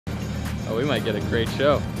Oh, we might get a great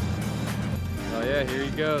show. Oh yeah, here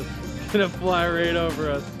he goes. He's gonna fly right over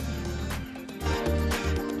us.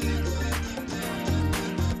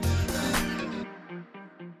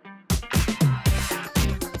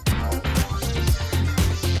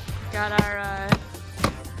 Got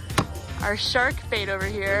our shark bait over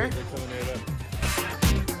here. They're coming right up.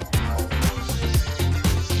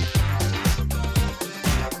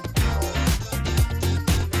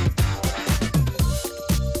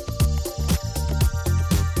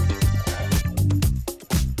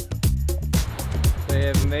 They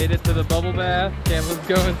have made it to the bubble bath. Campbell's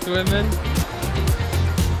going swimming.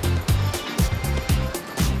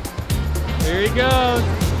 Here he goes.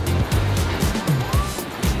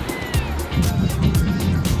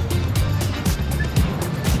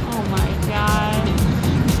 Oh my God.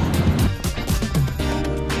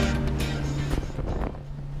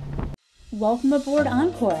 Welcome aboard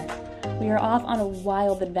Encore. We are off on a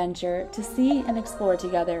wild adventure to see and explore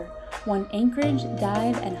together, one anchorage,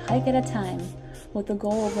 dive, and hike at a time, with the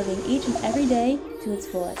goal of living each and every day to its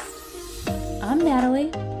fullest. I'm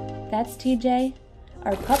Natalie, that's TJ,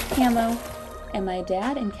 our pup Camo, and my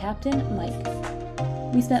dad and Captain Mike.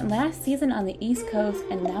 We spent last season on the East Coast,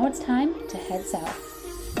 and now it's time to head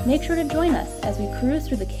south. Make sure to join us as we cruise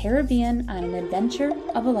through the Caribbean on an adventure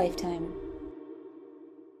of a lifetime.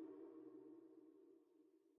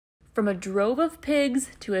 From a drove of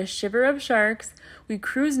pigs to a shiver of sharks, we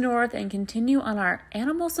cruise north and continue on our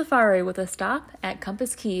animal safari with a stop at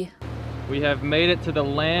Compass Key. We have made it to the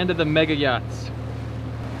land of the mega yachts.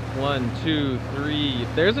 1, 2, 3.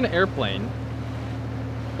 There's an airplane.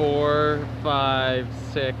 4, 5,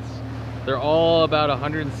 6. They're all about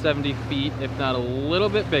 170 feet, if not a little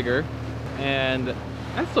bit bigger. And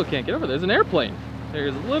I still can't get over. There's an airplane.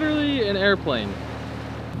 There's literally an airplane.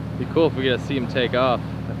 Be cool if we get to see him take off.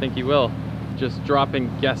 I think he will. Just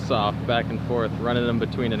dropping guests off back and forth, running them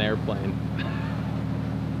between an airplane.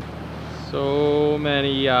 So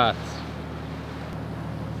many yachts.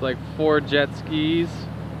 It's like 4 jet skis.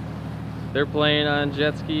 They're playing on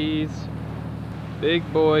jet skis.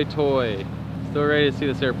 Big boy toy. Still ready to see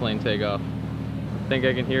this airplane take off. I think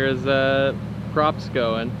I can hear his props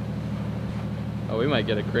going. Oh, we might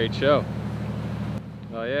get a great show.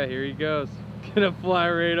 Oh yeah, here he goes. Gonna fly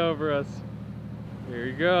right over us. Here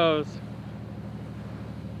he goes.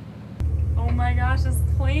 Oh my gosh, this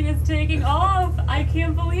plane is taking off. I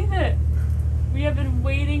can't believe it. We have been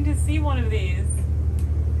waiting to see one of these.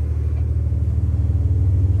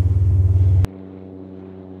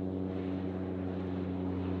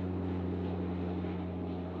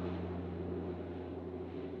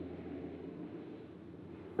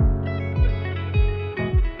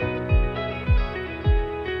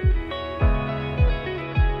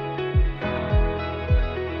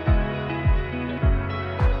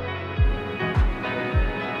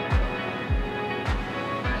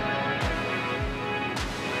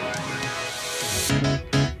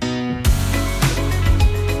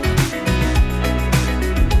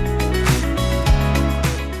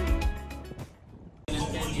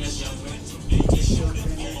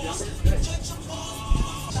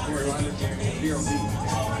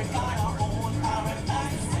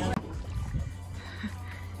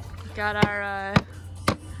 Got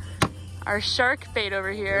our shark bait over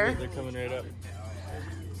here. They're coming right up.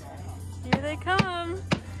 Here they come.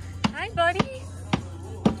 Hi, buddy.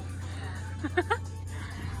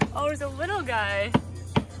 Oh, there's a little guy.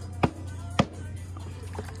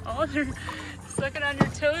 Oh, they're sucking on your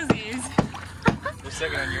toesies. They're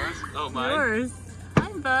sucking on yours? Oh, mine? Yours.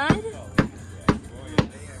 Hi, bud.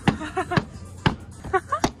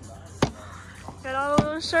 Got all the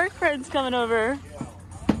little shark friends coming over.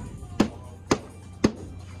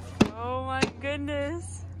 Oh my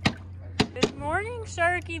goodness. Good morning,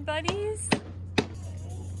 sharky buddies.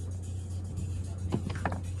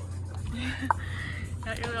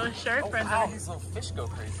 Got your little shark friends wow, over. these little fish go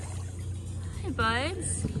crazy. Hi,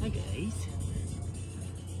 buds. Hi, guys.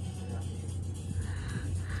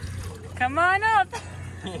 Come on up.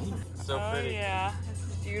 So pretty. Oh yeah, this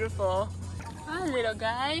is beautiful. Hi, little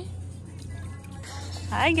guy.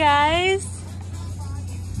 Hi, guys.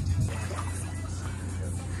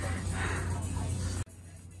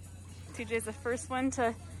 TJ's the first one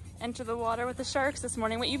to enter the water with the sharks this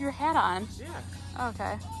morning. Wait, you have your hat on? Yeah.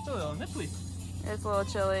 Okay. It's a little nipply. It's a little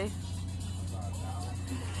chilly.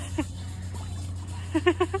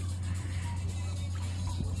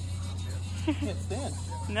 Can't stand.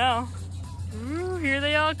 No. Ooh, here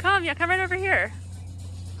they all come. Yeah, come right over here.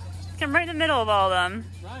 Come right in the middle of all of them.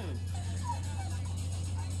 Ryan.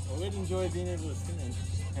 I would enjoy being able to stand.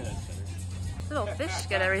 Yeah, that's better. Little fish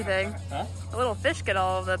get everything. Huh? The little fish get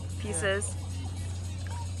all of the pieces.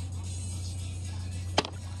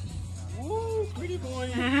 Woo, pretty boy.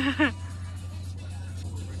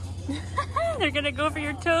 They're gonna go for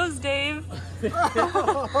your toes, Dave.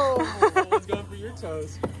 Oh, let's go for your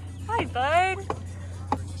toes. Hi, bud.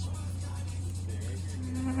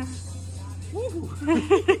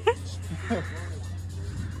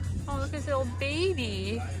 Oh, look at this little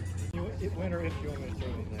baby. When or if you want me to do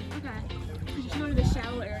anything. Okay. We should go to the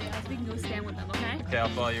shallow area so we can go stand with them, okay? Okay, I'll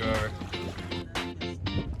follow you over.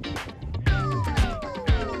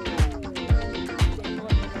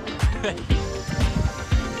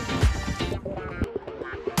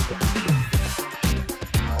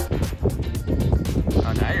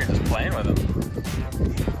 Oh, now you're just playing with him.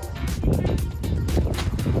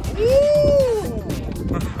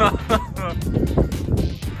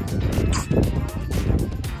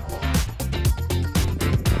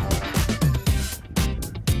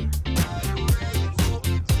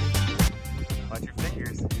 Watch your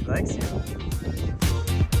fingers. He likes you.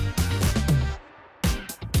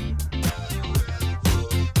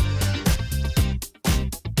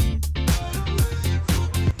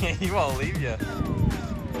 He won't leave you.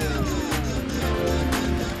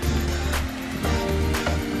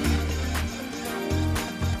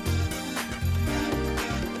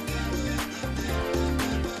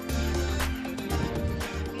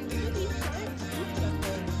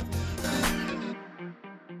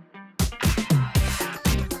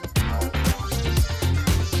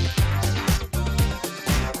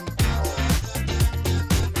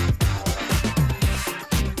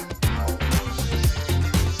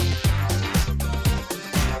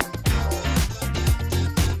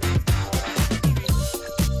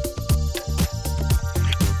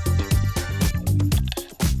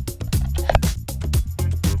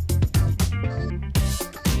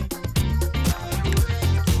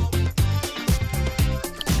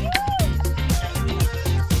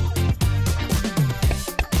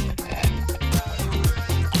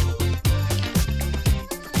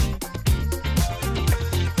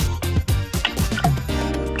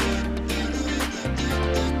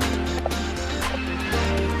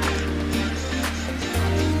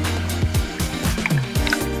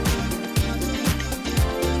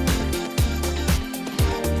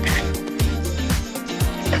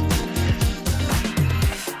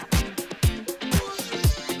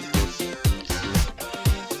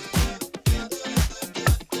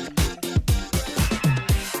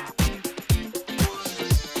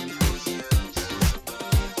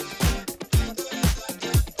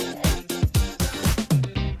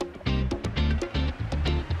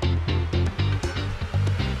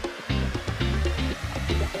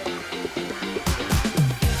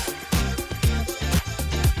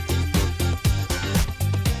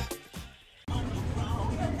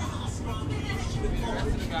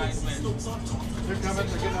 They're coming,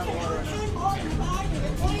 they're getting out of water right now.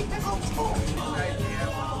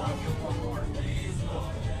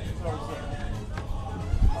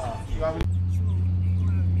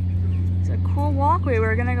 It's a cool walkway.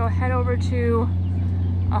 We're gonna go head over to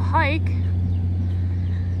a hike.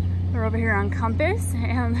 We're over here on Compass,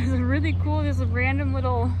 and there's a really cool, this random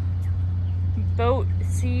little boat,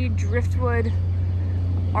 sea, driftwood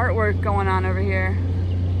artwork going on over here.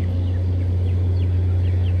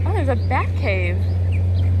 Oh, there's a bat cave.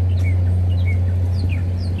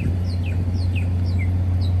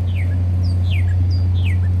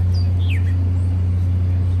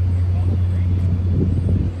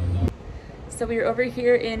 So we are over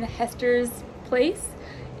here in Hester's place.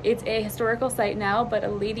 It's a historical site now, but a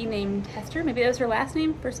lady named Hester, maybe that was her last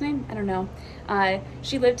name, first name, I don't know.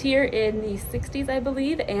 She lived here in the 60s, I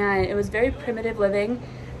believe, and it was very primitive living.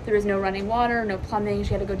 There was no running water, no plumbing. She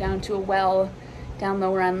had to go down to a well down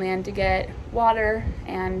lower on land to get water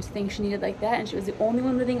and things she needed like that, and she was the only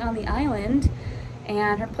one living on the island,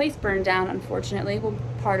 and her place burned down, unfortunately, well,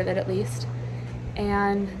 part of it at least.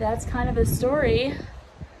 And that's kind of the story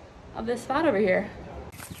of this spot over here.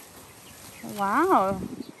 Wow.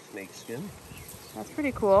 Snake skin. That's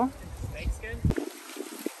pretty cool. Snake skin?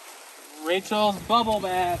 Rachel's bubble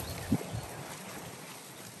bath.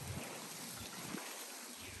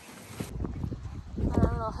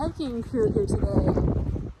 Our little hiking crew here today.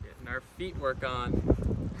 Getting our feet work on.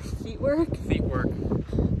 Feet work? Feet work.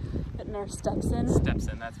 Getting our steps in. Steps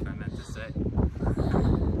in, that's what I meant to say.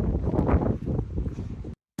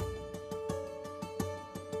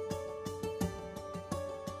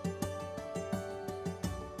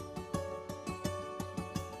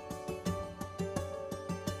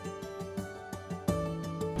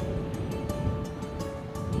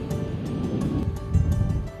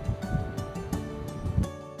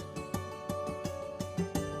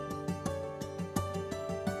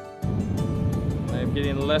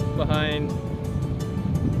 getting left behind.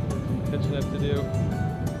 Catching up to do.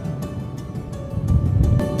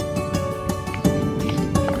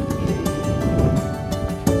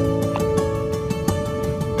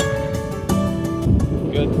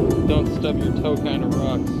 Good, don't stub your toe kind of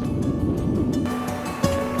rocks.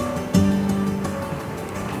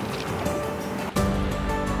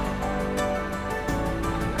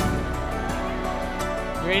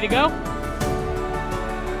 You ready to go?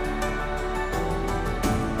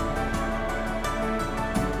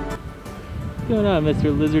 What's going on,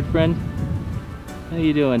 Mr. Lizard Friend? How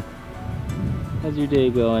you doing? How's your day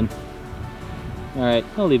going? Alright,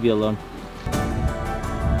 I'll leave you alone.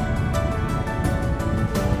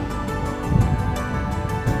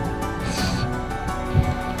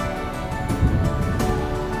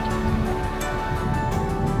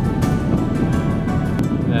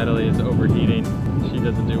 Natalie is overheating. She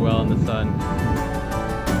doesn't do well in the sun.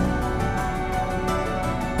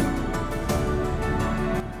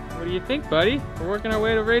 What do you think, buddy? We're working our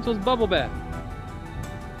way to Rachel's bubble bath.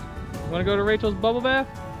 Want to go to Rachel's bubble bath?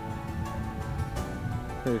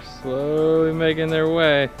 They're slowly making their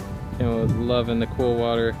way. Camo's loving the cool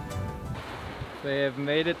water. They have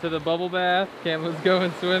made it to the bubble bath. Camo's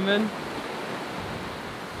going swimming.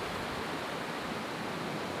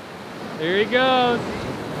 Here he goes.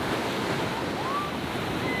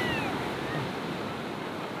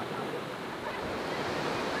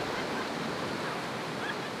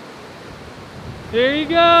 There you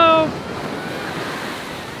go!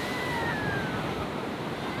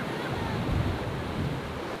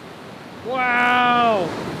 Wow!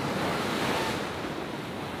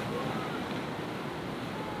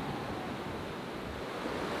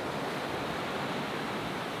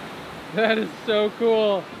 That is so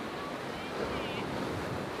cool.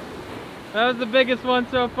 That was the biggest one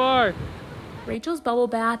so far. Rachel's bubble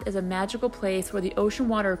bath is a magical place where the ocean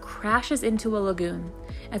water crashes into a lagoon.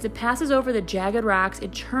 As it passes over the jagged rocks,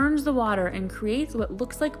 it churns the water and creates what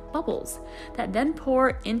looks like bubbles that then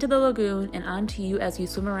pour into the lagoon and onto you as you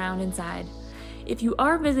swim around inside. If you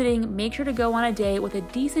are visiting, make sure to go on a day with a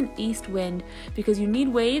decent east wind because you need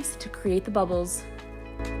waves to create the bubbles.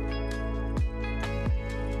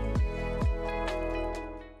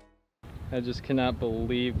 I just cannot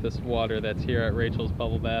believe this water that's here at Rachel's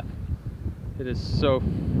bubble bath. It is so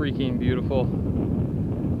freaking beautiful.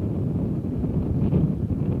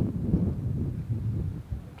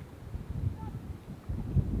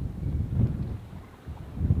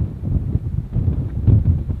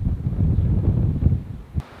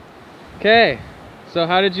 Okay, so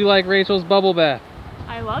how did you like Rachel's bubble bath?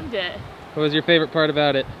 I loved it. What was your favorite part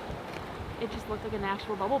about it? It just looked like an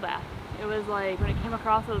actual bubble bath. It was like, when it came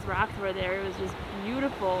across those rocks over there, it was just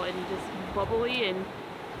beautiful and just bubbly, and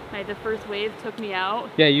the first wave took me out.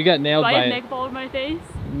 Yeah, you got nailed by it. Do I have makeup all over my face?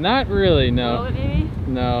 Not really, no. A little bit maybe?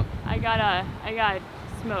 No. I got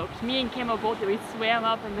smoked. Me and Camo both did. We swam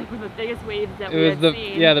up and like, with the biggest waves that we had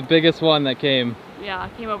seen. Yeah, the biggest one that came. Yeah,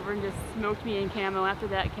 came over and just smoked me and Camo. After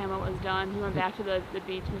that, Camo was done. He went back to the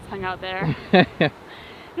beach and just hung out there.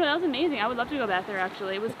 No, that was amazing. I would love to go back there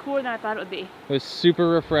actually. It was cooler than I thought it would be. It was super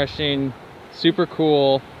refreshing, super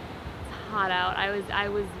cool. It's hot out. I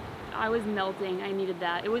was melting. I needed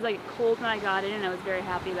that. It was like cold when I got in and I was very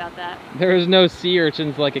happy about that. There was no sea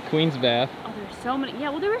urchins like at Queen's Bath. Oh, there's so many.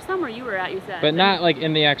 Yeah, well there were some where you were at, you said. But not like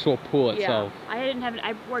in the actual pool itself. Yeah,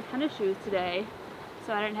 I wore tennis shoes today,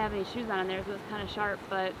 so I didn't have any shoes on in there, so it was kind of sharp,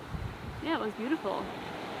 but yeah, it was beautiful.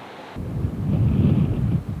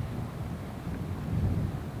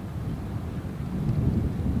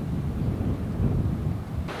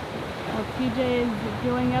 TJ is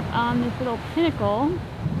going up on this little pinnacle.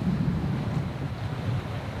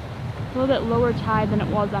 It's a little bit lower tide than it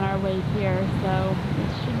was on our way here, so it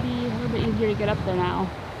should be a little bit easier to get up there now.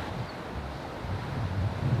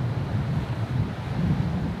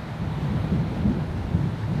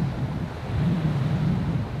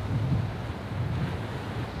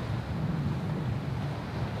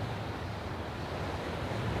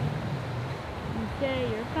 Okay,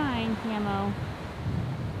 you're fine, Camo.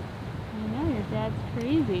 I know, your dad's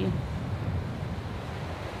crazy.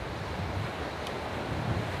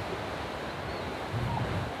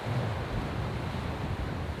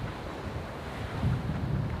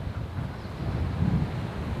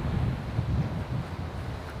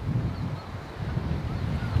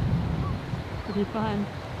 It'll be fun.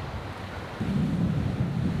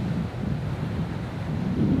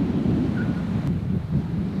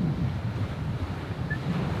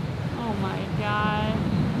 Oh my gosh.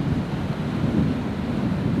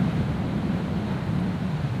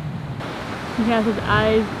 He has his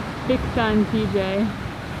eyes fixed on TJ.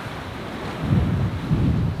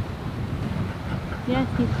 Yes,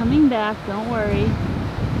 he's coming back, don't worry.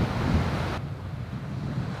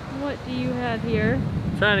 What do you have here?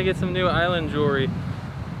 Trying to get some new island jewelry.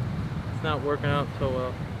 It's not working out so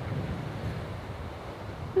well.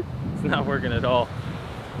 It's not working at all.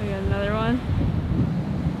 We got another one.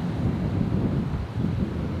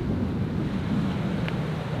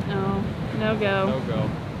 No, no go. No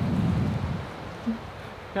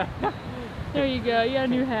go. There you go, you got a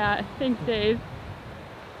new hat. Thanks, Dave.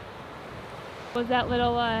 What was that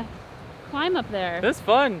little climb up there? It was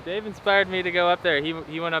fun. Dave inspired me to go up there.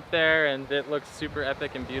 He went up there and it looked super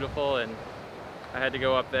epic and beautiful, and I had to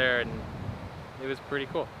go up there and it was pretty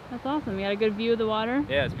cool. That's awesome. You got a good view of the water?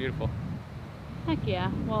 Yeah, it's beautiful. Heck yeah.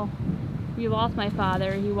 Well, we lost my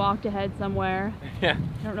father. He walked ahead somewhere. Yeah.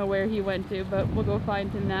 I don't know where he went to, but we'll go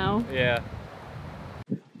find him now. Yeah.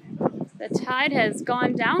 The tide has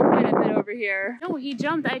gone down quite a bit over here. No, he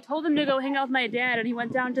jumped. I told him to go hang out with my dad, and he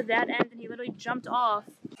went down to that end, and he literally jumped off.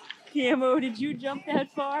 Camo, did you jump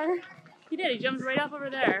that far? He did. He jumped right up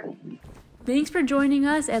over there. Thanks for joining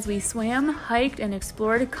us as we swam, hiked, and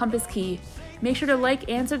explored Compass Key. Make sure to like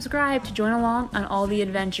and subscribe to join along on all the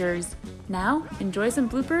adventures. Now, enjoy some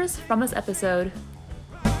bloopers from this episode.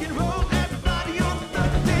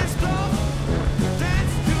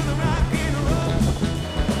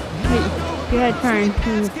 Go ahead, turn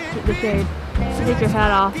to the shade. Take your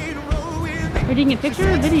hat off. Are you taking a picture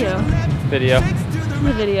or a video? Video.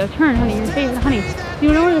 The video. Turn, honey. Your face, honey. Do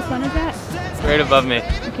you know where the sun is at? Right above me.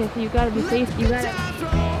 Okay, so you gotta be safe. You gotta.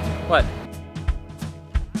 What?